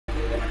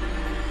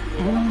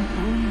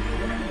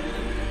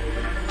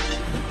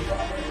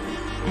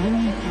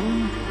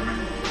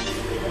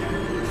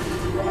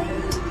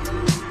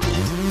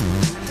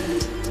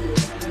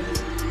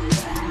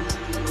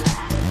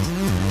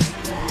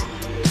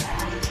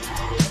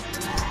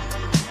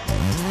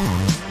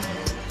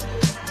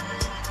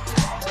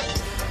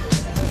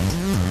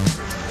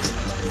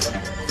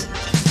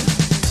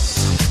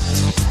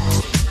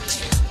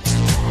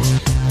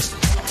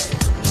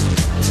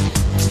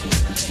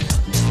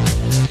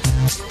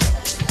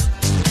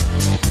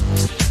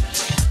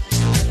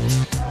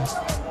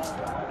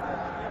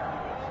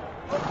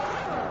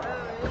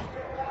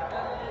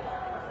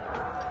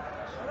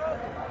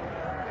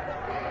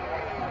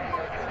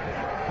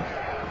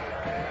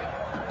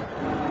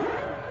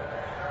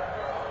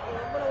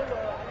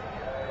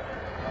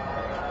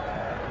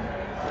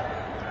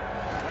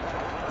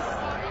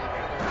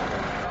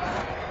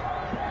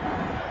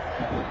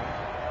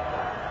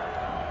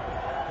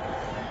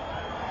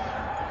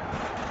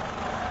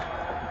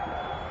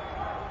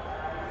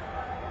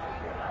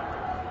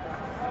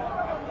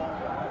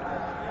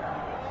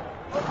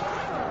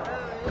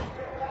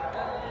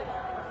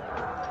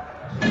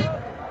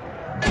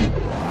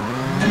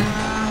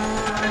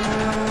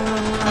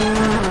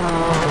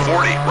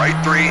Right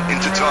 3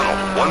 into tunnel,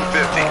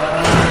 150.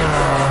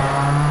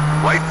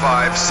 Right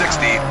 5,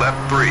 60, left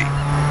 3.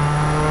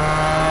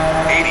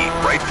 80,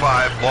 right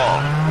 5,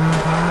 long.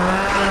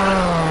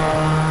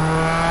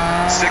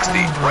 60,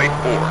 right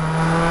 4.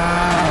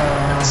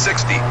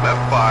 60,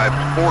 left 5,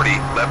 40,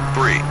 left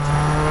 3.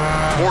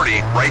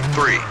 40, right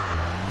 3.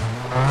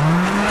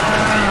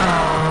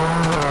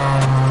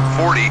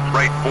 40,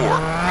 right 4.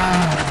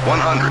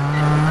 100.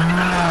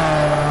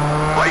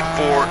 Right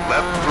 4,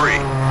 left 3.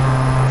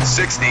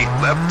 60,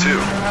 left 2.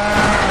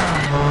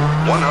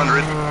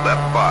 100,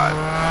 left 5.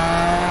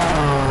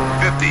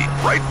 50,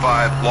 right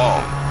 5,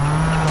 long.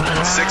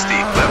 60,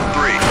 left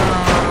 3.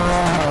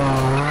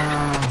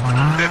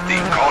 50,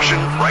 caution,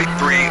 right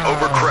 3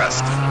 over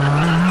crest.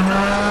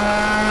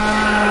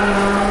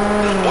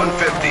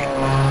 150.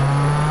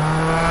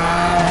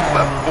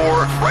 Left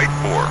 4, right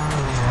 4.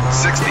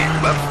 60,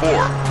 left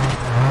 4.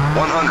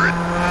 100.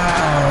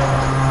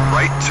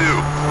 Right 2.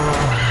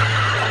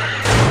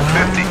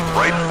 50,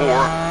 right 4,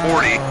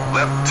 40,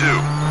 left 2.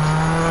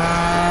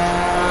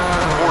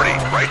 40,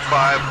 right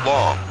 5,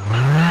 long.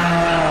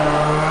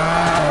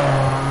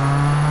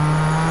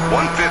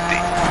 150.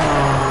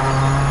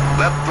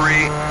 Left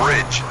 3,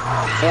 bridge.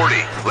 40,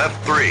 left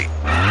 3.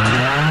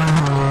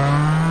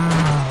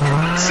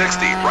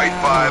 60, right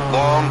 5,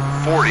 long.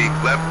 40,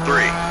 left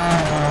 3.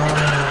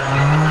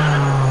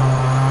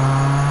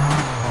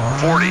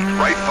 40,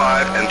 right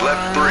 5 and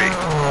left 3.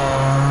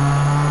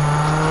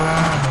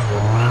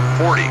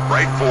 40,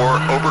 right 4,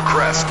 over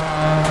crest.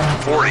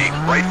 40,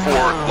 right 4,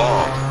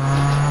 long.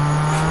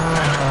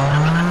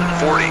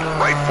 40,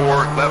 right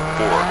 4, left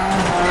 4.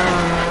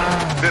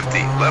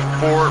 50, left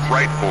 4,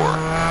 right 4.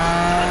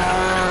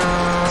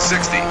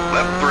 60,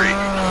 left 3.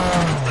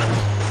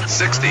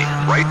 60,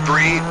 right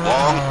 3,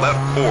 long,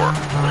 left 4.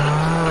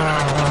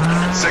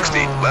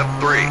 60, left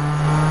 3.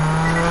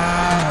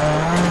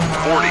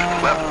 40,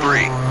 left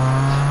 3.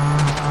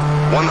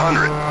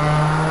 100.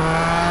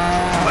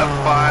 Left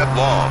 5,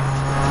 long.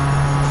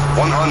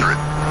 100.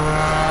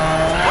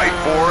 Right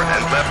 4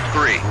 and left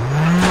 3.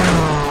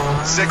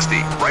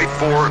 60. Right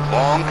 4,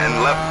 long and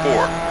left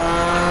 4.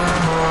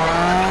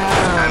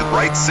 And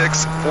right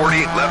 6,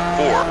 40, left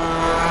 4.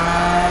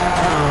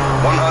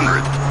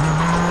 100.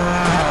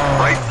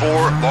 Right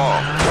 4,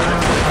 long.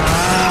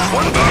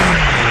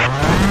 100.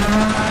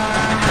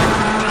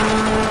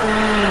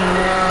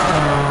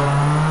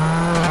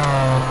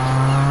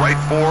 Right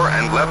 4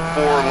 and left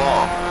 4,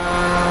 long.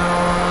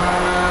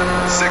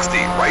 60,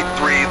 right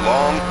 3,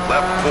 long,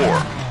 left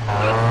 4.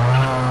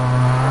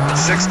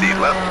 60,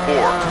 left 4.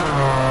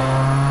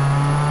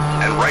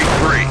 And right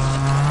 3.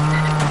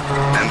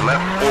 And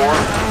left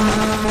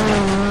 4.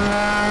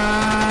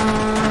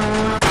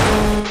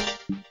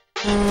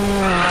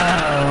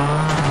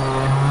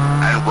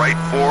 And right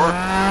 4.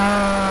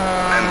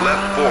 And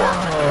left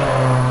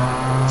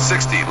 4.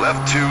 60,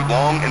 left 2,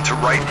 long into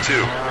right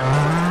 2.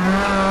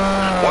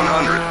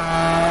 100.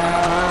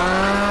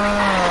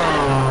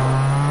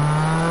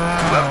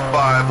 Left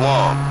 5,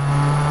 long.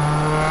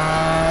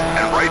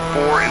 And right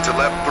 4 into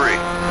left 3.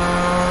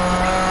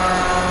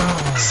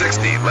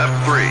 60, left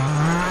 3.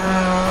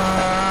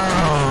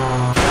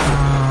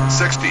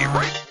 60,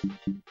 right.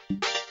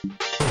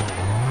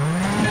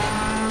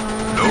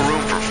 No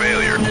room for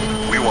failure.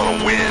 We want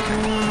to win.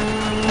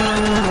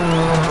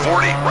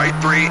 40, right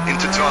 3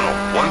 into tunnel,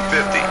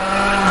 150.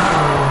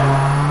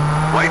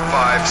 Right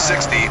 5,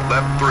 60,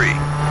 left 3.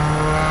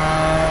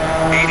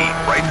 80,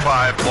 right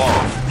 5,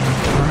 long.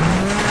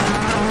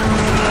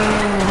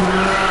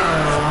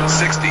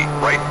 60,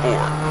 right 4.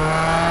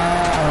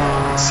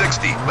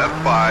 60, left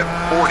 5,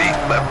 40,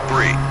 left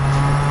 3.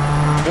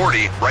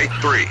 40, right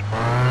 3.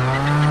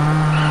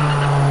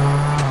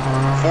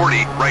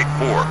 40, right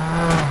 4.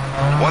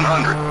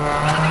 100.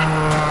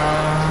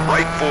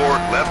 Right 4,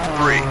 left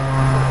 3.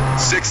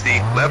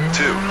 60, left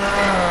 2.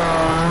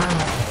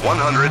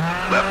 100,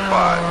 left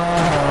 5.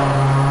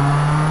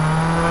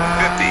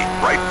 50,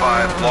 right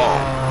 5,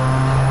 long.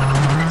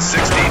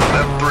 60,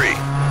 left 3.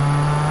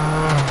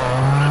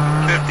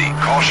 50,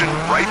 caution,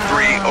 right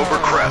 3 over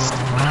crest.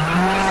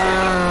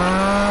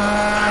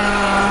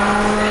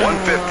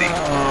 150.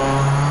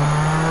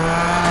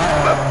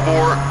 Left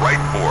 4,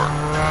 right 4.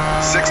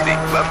 60,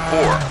 left 4.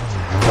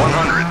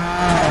 100.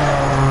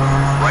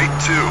 Right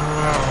 2.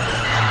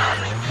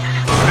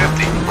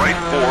 50, right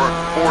 4,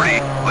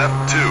 40, left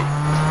 2.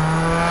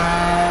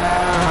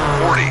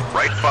 40,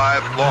 right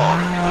 5, long.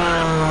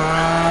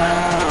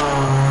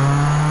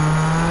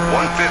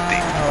 150.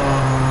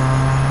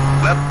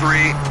 Left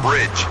 3,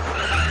 bridge.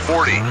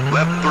 40,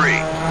 left 3.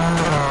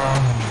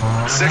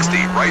 60,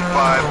 right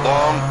 5,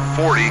 long.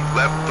 40,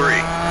 left 3.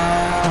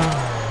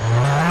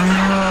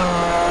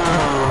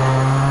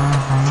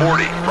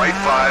 40, right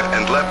 5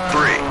 and left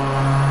 3.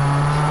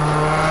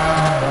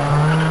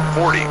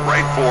 40,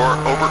 right 4,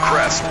 over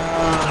crest.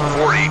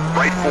 40,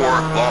 right 4,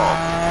 long.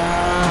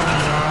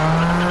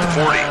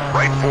 40,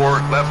 right 4,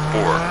 left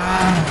 4.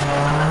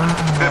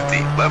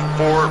 50, left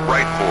 4,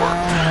 right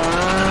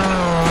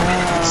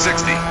 4.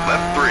 60,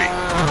 left 3.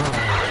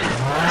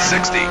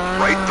 60,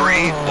 right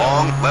 3,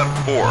 long, left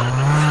 4.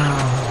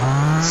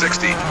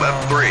 60,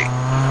 left 3.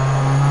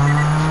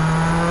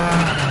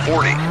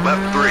 40,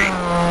 left 3.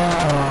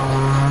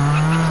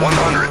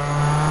 100.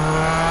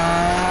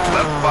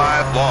 Left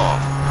 5,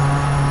 long.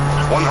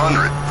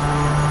 100.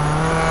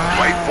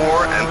 Right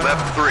 4 and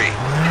left 3.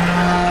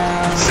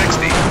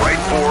 60, right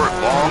 4,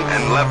 long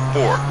and left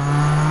 4.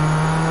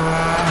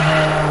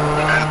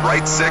 And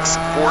right 6,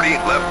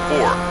 40, left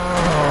 4.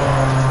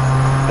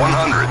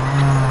 100.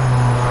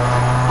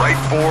 Right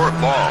 4,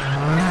 long.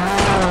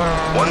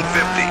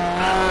 150.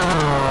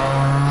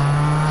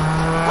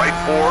 Right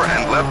 4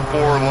 and left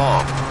 4,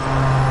 long.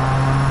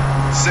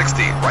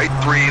 60, right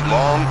 3,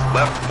 long,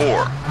 left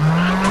 4.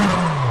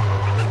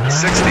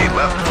 60,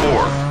 left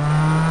 4.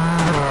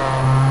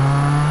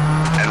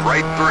 And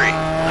right 3.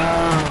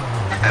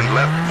 And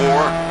left 4.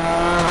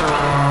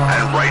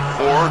 And right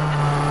 4.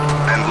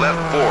 And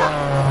left 4.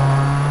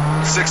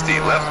 60,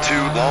 left 2,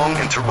 long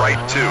into right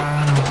 2.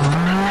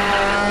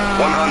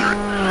 100.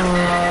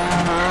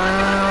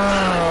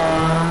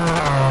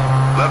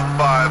 Left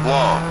 5,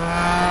 long.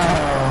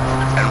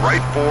 And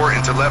right 4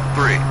 into left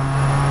 3.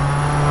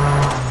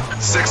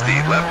 60,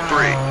 left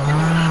 3.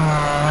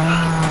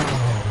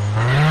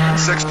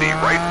 60,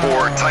 right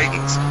 4,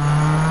 tightens.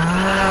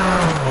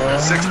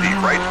 60,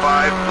 right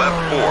 5, left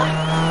 4.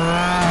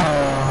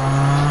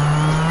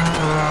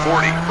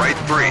 40, right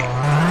 3.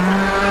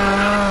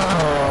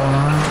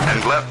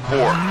 And left 4.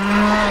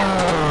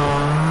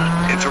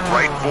 Into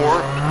right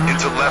 4,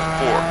 into left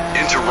 4,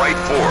 into right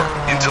 4,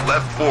 into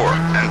left 4,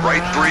 and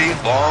right 3,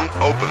 long,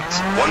 opens.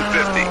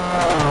 150.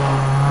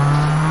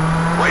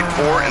 Right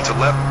 4 into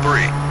left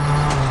 3.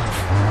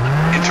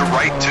 Into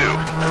right 2.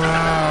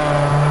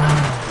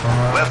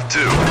 Left 2.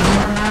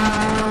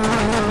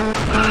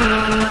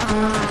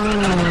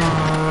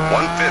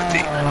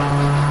 150.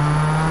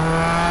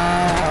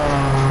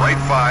 Right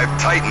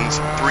 5, tightens,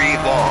 3,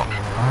 long.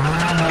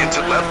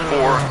 Into left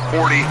 4,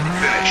 40,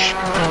 finish.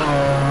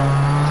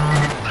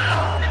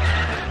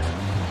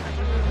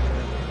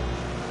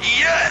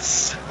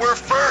 Yes! We're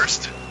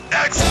first!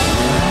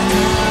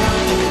 Excellent!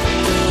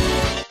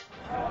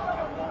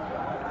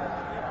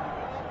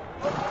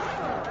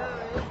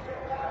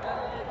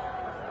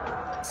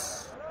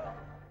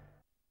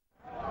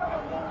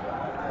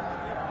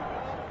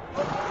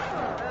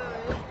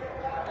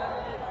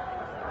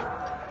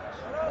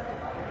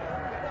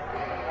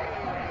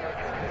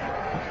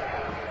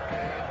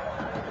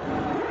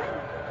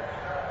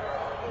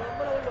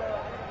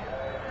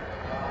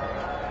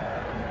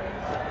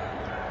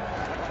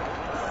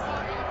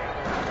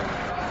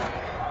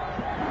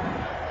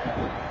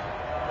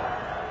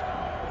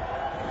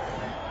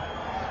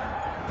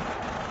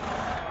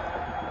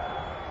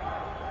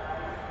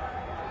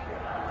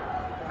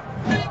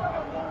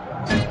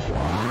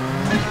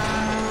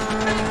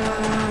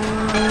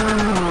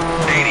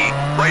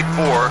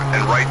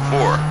 And right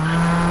 4.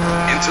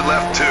 Into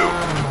left 2.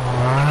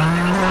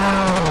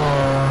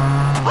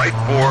 Right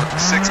 4,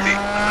 60.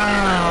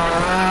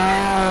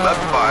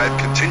 Left 5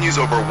 continues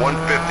over 150,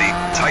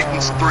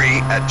 tightens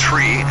 3 at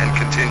tree and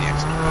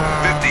continues.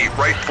 50,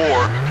 right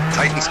 4,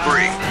 tightens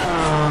 3.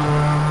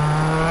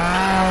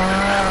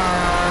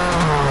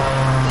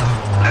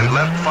 And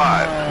left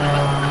 5.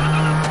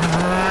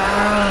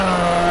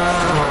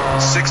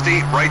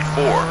 60, right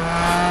 4.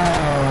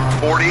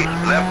 40,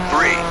 left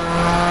 3.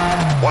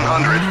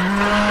 100.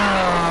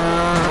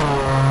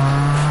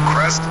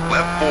 Crest,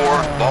 left 4,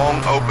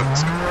 long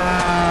opens.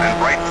 And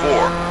right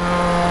 4.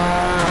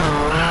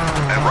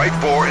 And right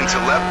 4 into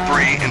left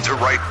 3 into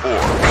right 4.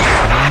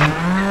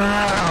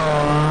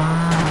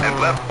 And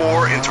left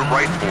 4 into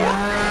right 4.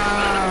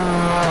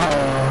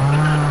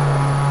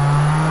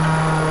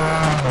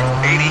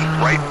 80,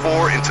 right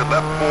 4 into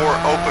left 4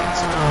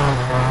 opens.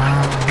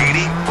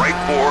 80, right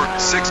 4,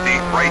 60,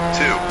 right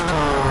 2.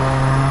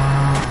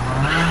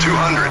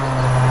 200.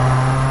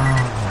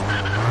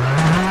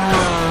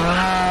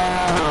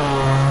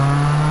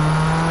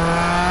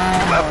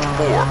 Left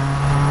 4.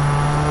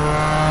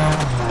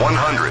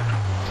 100.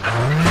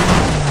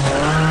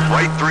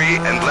 Right 3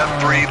 and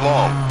left 3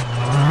 long.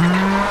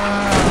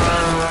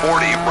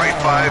 40, right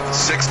 5,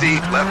 60,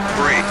 left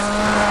 3.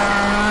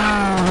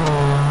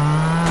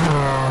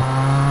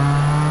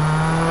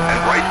 And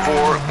right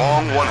 4,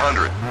 long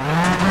 100.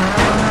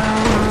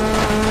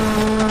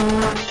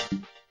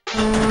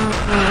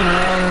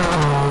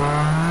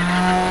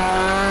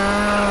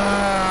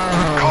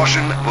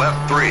 Caution,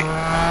 left 3.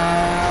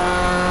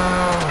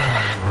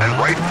 And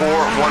right 4,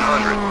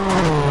 100.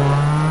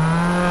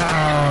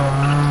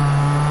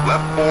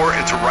 Left 4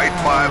 into right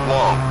 5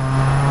 long.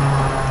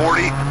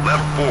 40,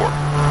 left 4.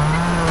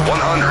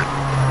 100.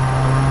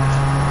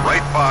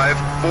 Right 5,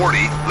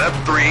 40, left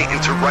 3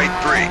 into right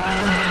 3.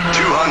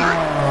 200.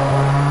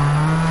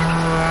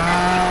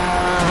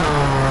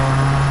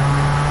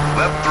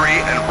 Left 3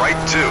 and right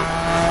 2.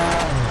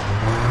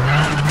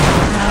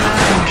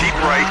 Keep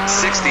right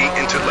 60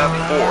 into left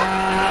 4.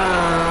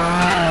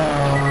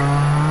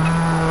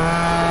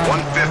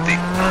 150.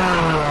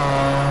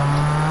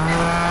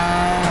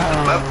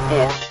 Left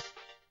 4.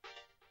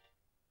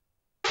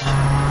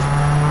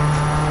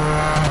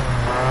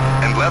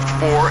 And left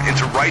 4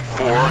 into right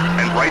 4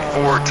 and right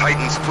 4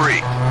 tightens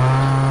 3.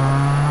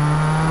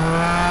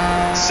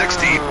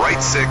 60,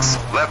 right 6,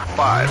 left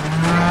 5.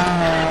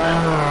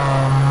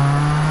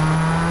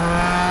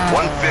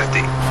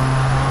 150.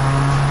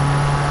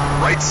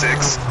 Right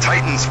 6,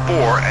 tightens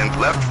 4 and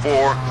left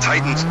 4,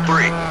 tightens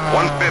 3.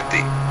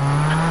 150.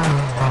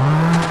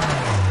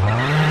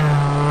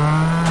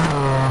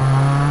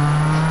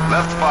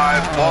 Left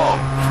 5, long.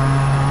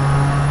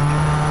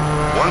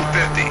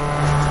 150.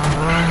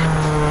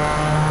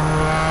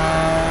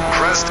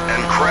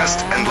 Crest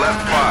and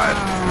left 5.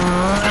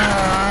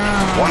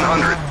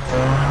 100.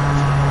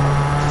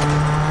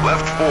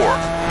 Left 4.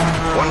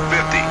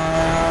 150.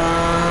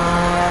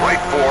 Right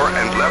 4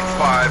 and left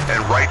 5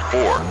 and right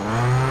 4.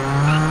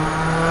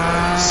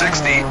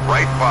 60,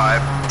 right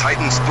 5,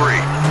 tightens 3.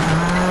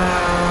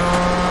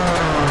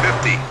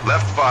 50,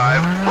 left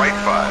 5, right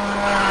 5.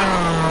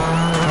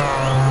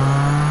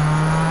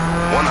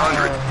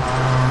 100.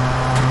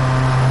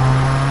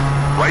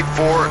 Right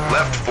 4,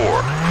 left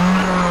 4.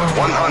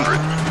 100.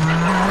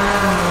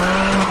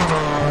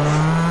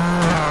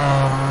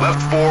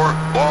 Left 4,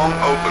 long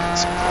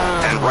opens,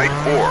 and right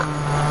 4.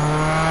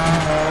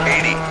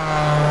 80.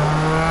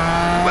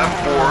 Left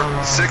 4,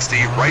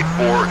 60, right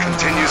 4,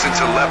 continues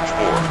into left 4.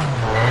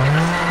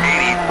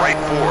 80, right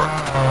 4.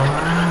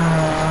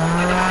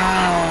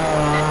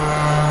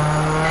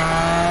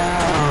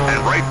 And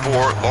right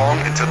 4, long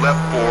into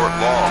left 4,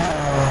 long.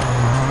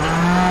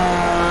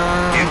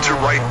 Into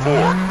right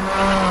 4.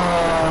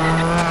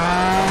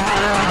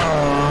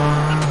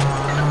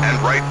 And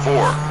right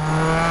 4.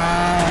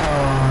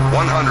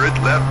 100,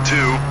 left 2,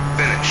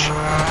 finish.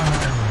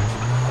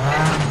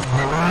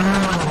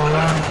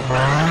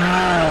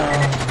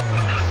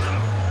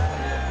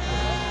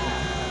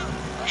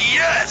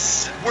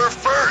 Yes! We're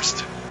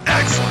first!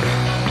 Excellent!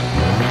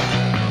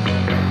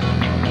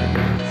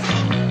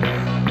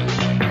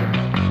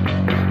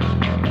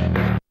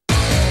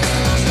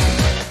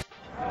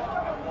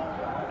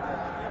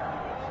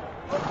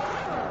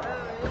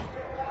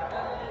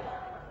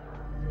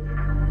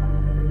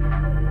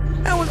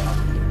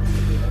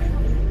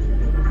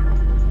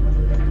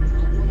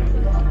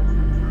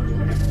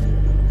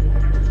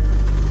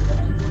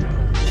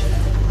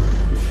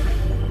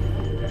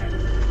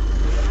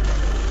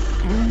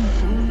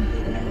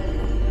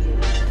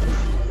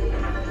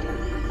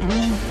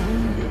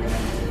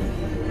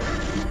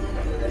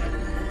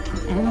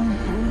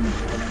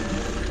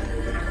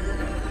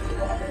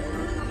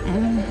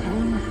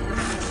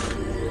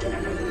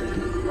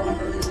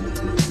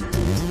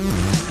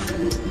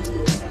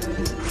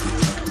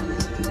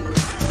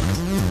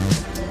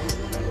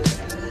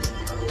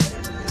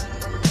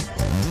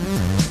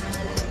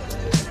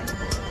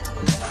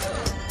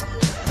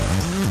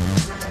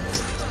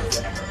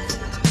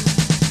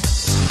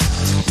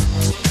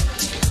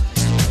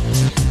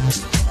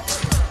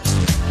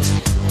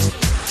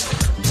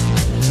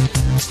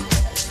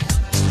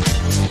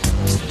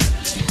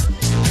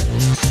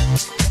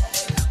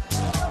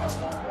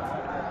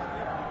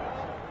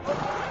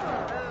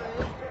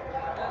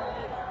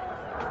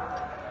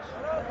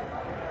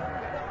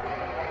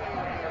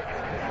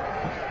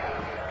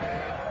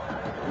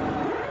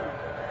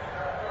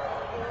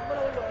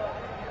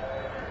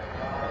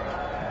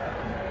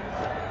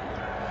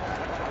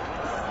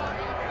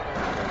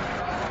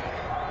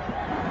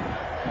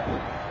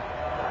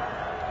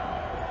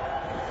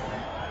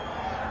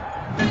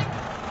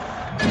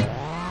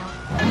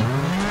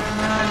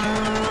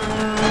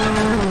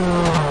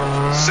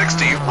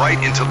 Right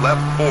into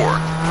left 4,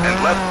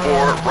 and left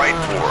 4, right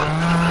 4.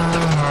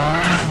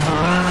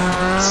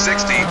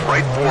 60,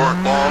 right 4,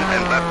 long,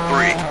 and left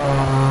 3.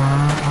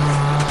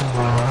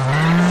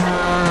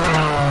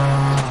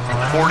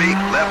 40,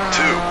 left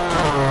 2.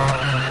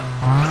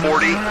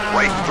 40,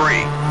 right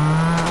 3.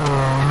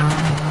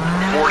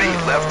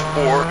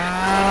 4.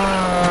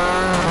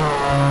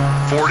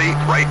 40,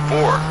 right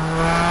 4.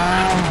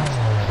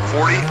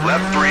 40,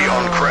 left 3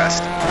 on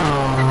crest.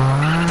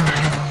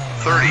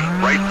 30,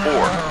 right 4.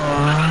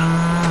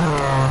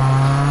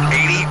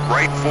 80,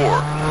 right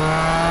 4.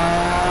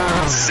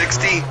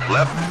 60,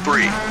 left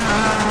 3.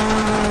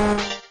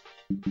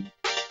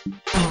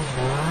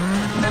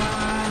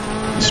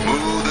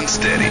 Smooth and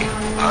steady.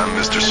 I'm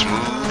Mr.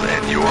 Smooth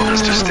and you're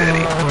Mr.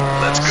 Steady.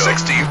 Let's go.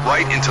 60,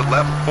 right into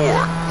left 4.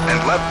 And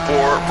left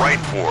 4, right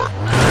 4.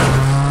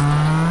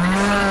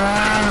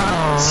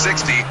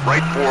 60,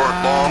 right 4,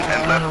 long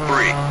and left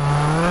 3.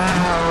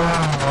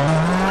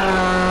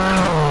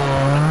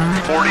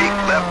 40,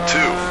 left 2.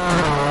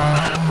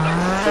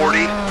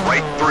 40,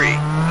 right 3.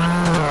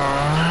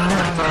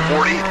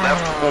 40,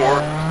 left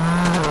 4.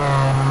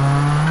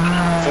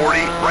 40,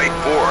 right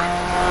 4.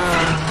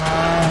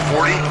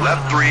 40,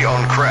 left 3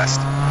 on crest.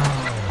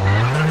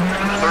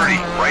 30,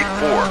 right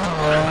 4.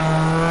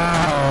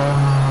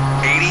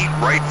 80,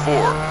 right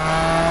 4.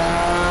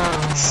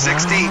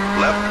 60,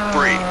 left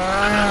 3.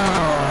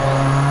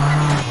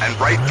 And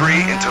right 3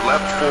 into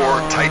left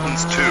 4,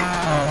 tightens 2.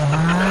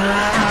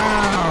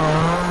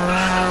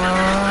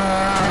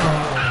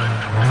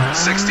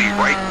 60,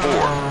 right 4.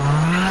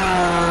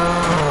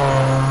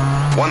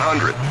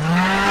 100.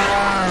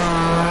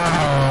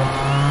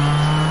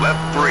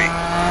 Left 3.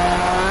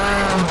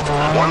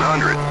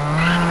 100.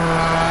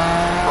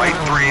 Right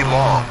 3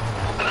 long.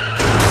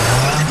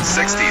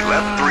 60,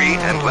 left 3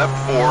 and left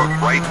 4,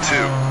 right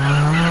 2.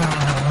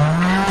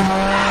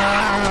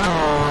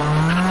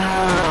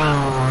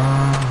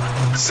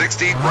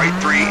 60, right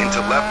 3 into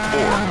left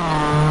 4.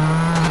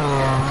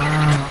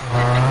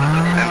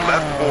 And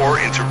left 4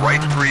 into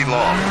right 3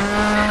 long.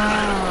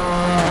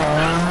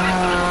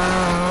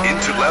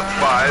 Into left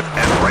 5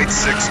 and right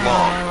 6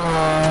 long.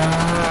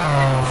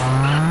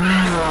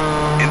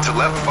 Into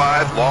left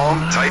 5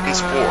 long, tightens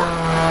 4.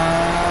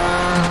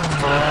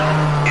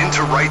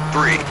 Into right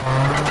 3.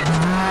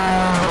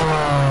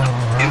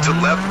 Into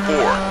left 4.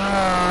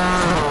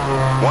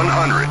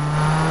 100.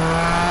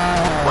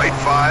 Right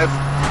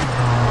 5.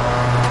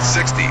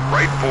 60,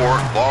 right 4,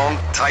 long,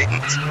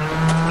 tightens.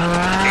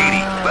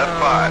 80, left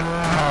 5.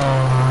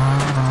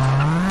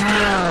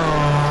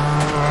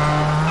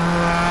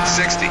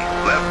 60,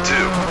 left 2.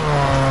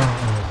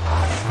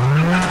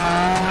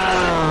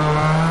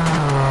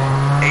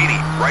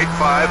 80, right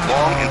 5,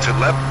 long into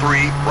left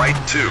 3, right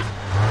 2.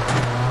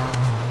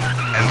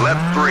 And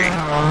left 3. 80,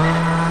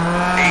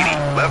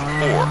 left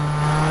 4.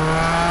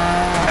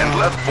 And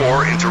left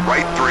 4 into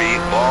right 3,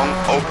 long,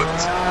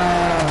 opens.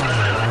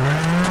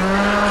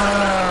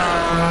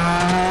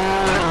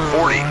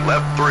 40,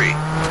 left 3.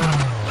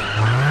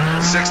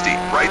 60,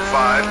 right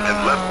 5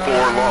 and left 4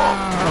 long.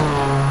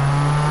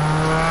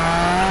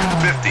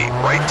 50,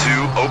 right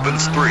 2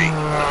 opens 3.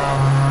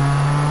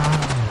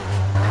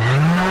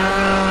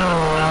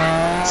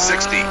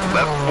 60,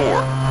 left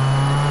 4.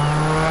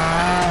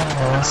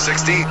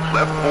 60,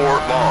 left 4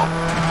 long.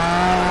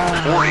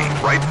 40,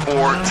 right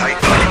 4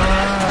 tighten.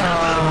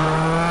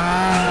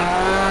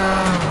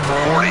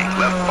 40,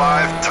 left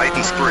 5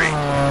 tightens 3.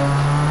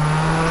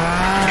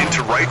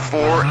 Into right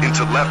 4,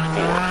 into left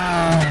 4.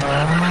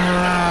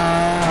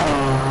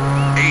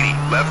 80,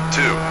 left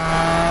 2.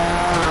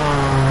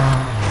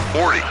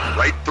 40,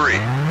 right 3.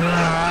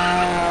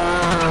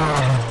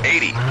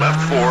 80, left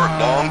 4,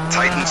 long,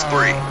 tightens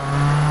 3.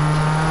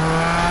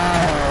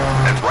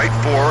 And right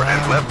 4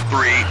 and left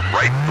 3,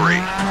 right 3.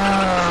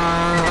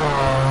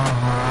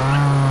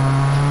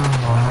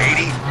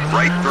 80,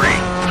 right 3.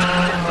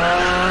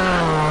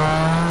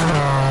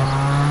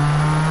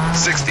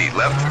 60,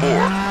 left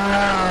 4.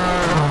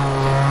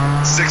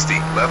 60,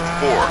 left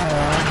 4.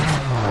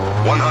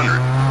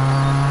 100.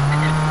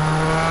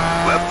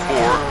 Left 4,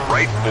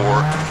 right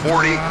 4.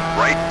 40,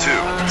 right 2.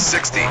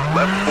 60,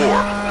 left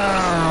 4.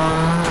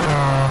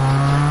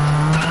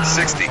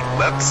 60,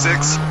 left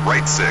 6,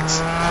 right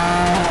 6.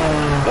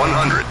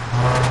 100.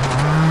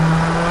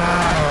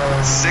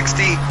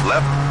 60,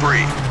 left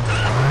 3.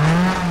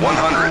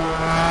 100.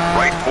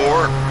 Right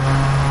 4.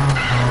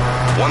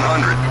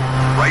 100.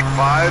 Right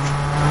 5.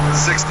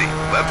 60,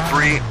 left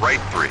 3,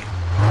 right 3.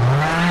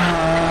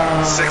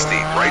 60,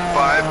 right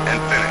 5, and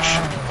finish.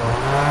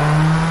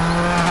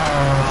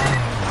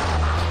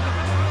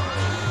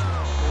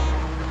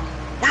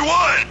 We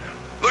won!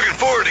 Looking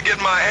forward to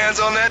getting my hands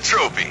on that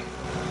trophy.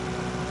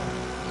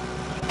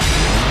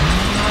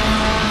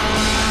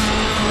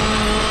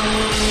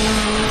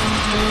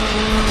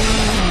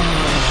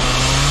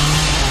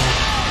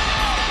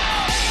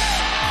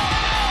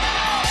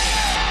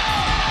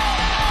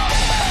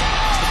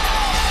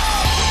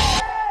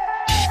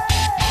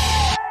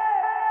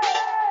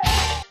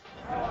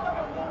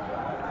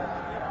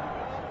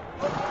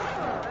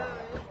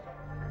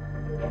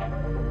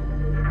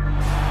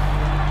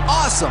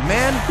 Awesome,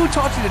 man. Who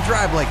taught you to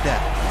drive like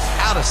that?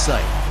 Out of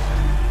sight.